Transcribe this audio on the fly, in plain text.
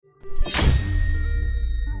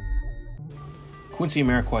Quincy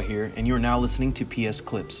Amarikwa here, and you are now listening to PS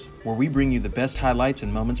Clips, where we bring you the best highlights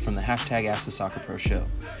and moments from the hashtag Ask the Soccer Pro show.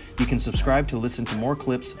 You can subscribe to listen to more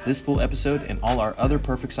clips, this full episode, and all our other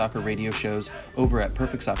Perfect Soccer radio shows over at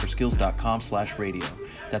perfectsoccerskills.com/radio.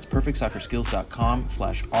 That's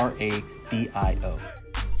perfectsoccerskills.com/RADIO.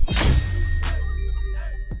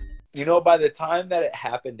 You know, by the time that it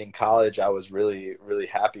happened in college, I was really, really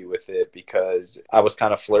happy with it because I was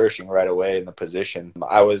kind of flourishing right away in the position.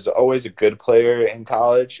 I was always a good player in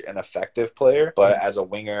college, an effective player, but as a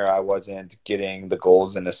winger, I wasn't getting the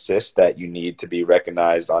goals and assists that you need to be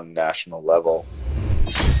recognized on a national level.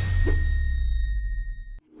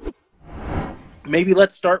 Maybe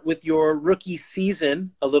let's start with your rookie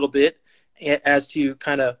season a little bit as to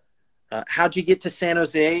kind of how'd you get to San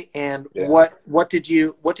Jose, and what did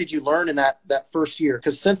you learn in that first year?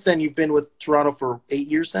 Because since then you've been with Toronto for 8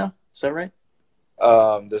 years now. Is that right?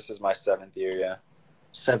 This is my 7th year. Yeah,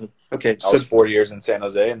 7. Okay, I was 4 years in San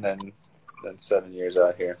Jose, and then 7 years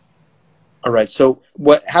out here. All right. So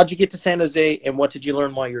how'd you get to San Jose, and what did you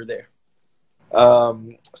learn while you were there?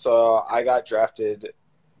 So I got drafted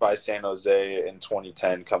by San Jose in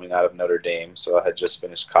 2010, coming out of Notre Dame. So I had just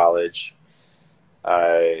finished college.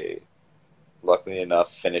 I, luckily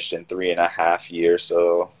enough, finished in 3.5 years,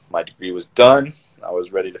 so my degree was done. I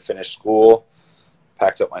was ready to finish school,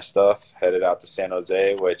 packed up my stuff, headed out to San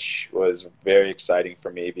Jose, which was very exciting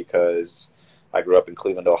for me because I grew up in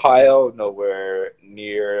Cleveland, Ohio, nowhere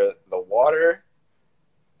near the water,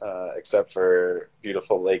 except for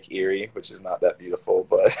beautiful Lake Erie, which is not that beautiful,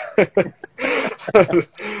 but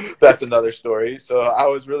that's another story. So I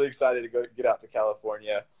was really excited to get out to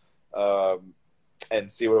California, and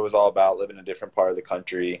see what it was all about, live in a different part of the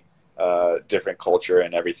country, different culture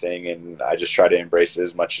and everything. And I just tried to embrace it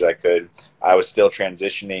as much as I could. I was still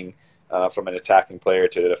transitioning from an attacking player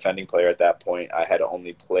to a defending player at that point. I had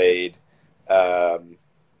only played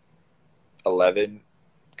 11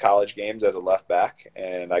 college games as a left back,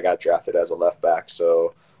 and I got drafted as a left back.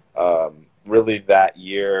 So really that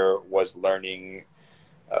year was learning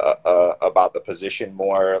about the position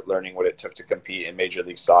more, learning what it took to compete in Major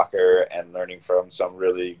League Soccer, and learning from some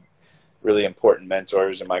really, really important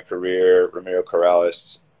mentors in my career. Ramiro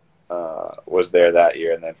Corrales was there that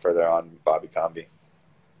year, and then further on, Bobby Convey.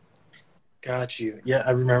 Got you. Yeah,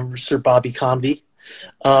 I remember Sir Bobby Convey.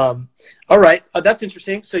 All right, that's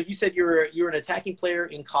interesting. So you said you were an attacking player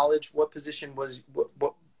in college. What position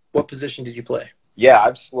what position did you play? Yeah,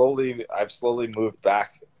 I've slowly moved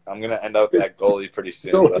back. I'm going to end up at goalie pretty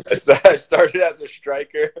soon. I started as a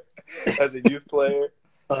striker, as a youth player,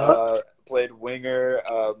 played winger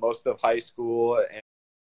most of high school, and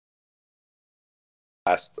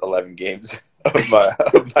last 11 games of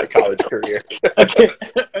my college career.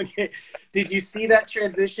 Okay. Did you see that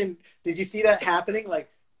transition? Did you see that happening? Like,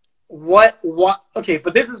 what? Okay,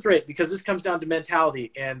 but this is great because this comes down to mentality,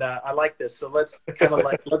 and I like this. So let's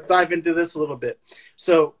dive into this a little bit.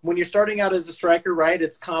 So when you're starting out as a striker, right?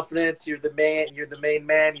 It's confidence. You're the main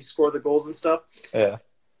man. You score the goals and stuff. Yeah.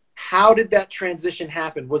 How did that transition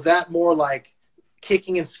happen? Was that more like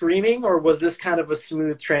kicking and screaming, or was this kind of a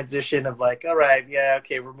smooth transition of like, all right, yeah,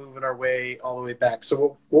 okay, we're moving our way all the way back?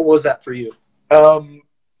 So what was that for you?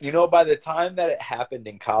 You know, by the time that it happened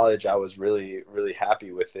in college, I was really, really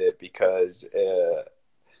happy with it because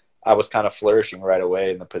I was kind of flourishing right away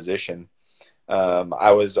in the position.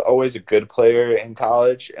 I was always a good player in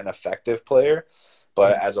college, an effective player,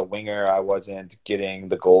 but as a winger, I wasn't getting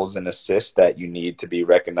the goals and assists that you need to be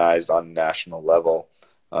recognized on a national level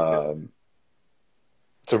to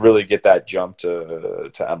really get that jump to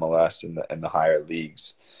MLS and the higher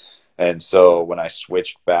leagues. And so when I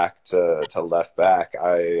switched back to left back,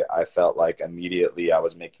 I felt like immediately I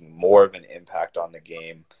was making more of an impact on the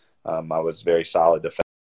game. I was very solid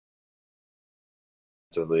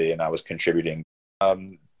defensively, and I was contributing.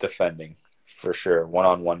 Defending, for sure,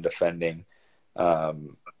 one-on-one defending,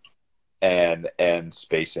 and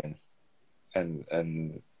spacing,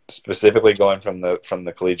 and specifically going from the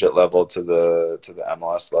collegiate level to the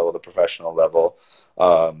MLS level, the professional level.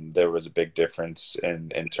 There was a big difference in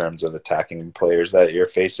terms of attacking players that you're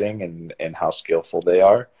facing and how skillful they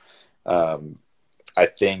are. I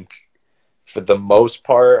think for the most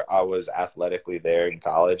part, I was athletically there in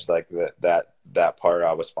college. Like that part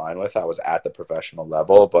I was fine with. I was at the professional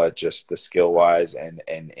level, but just the skill wise and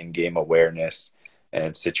in-game awareness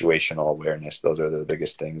and situational awareness, those are the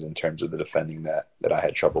biggest things in terms of the defending that I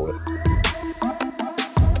had trouble with.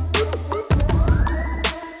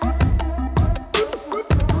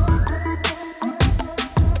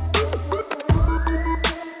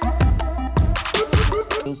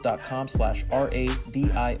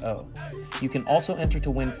 perfectsoccerskills.com/RADIO. You can also enter to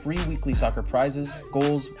win free weekly soccer prizes,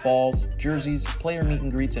 goals, balls, jerseys, player meet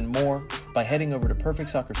and greets, and more by heading over to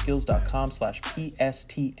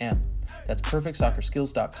perfectsoccerskills.com/PSTM. That's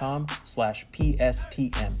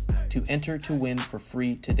perfectsoccerskills.com/PSTM to enter to win for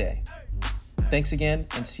free today. Thanks again,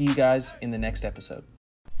 and see you guys in the next episode.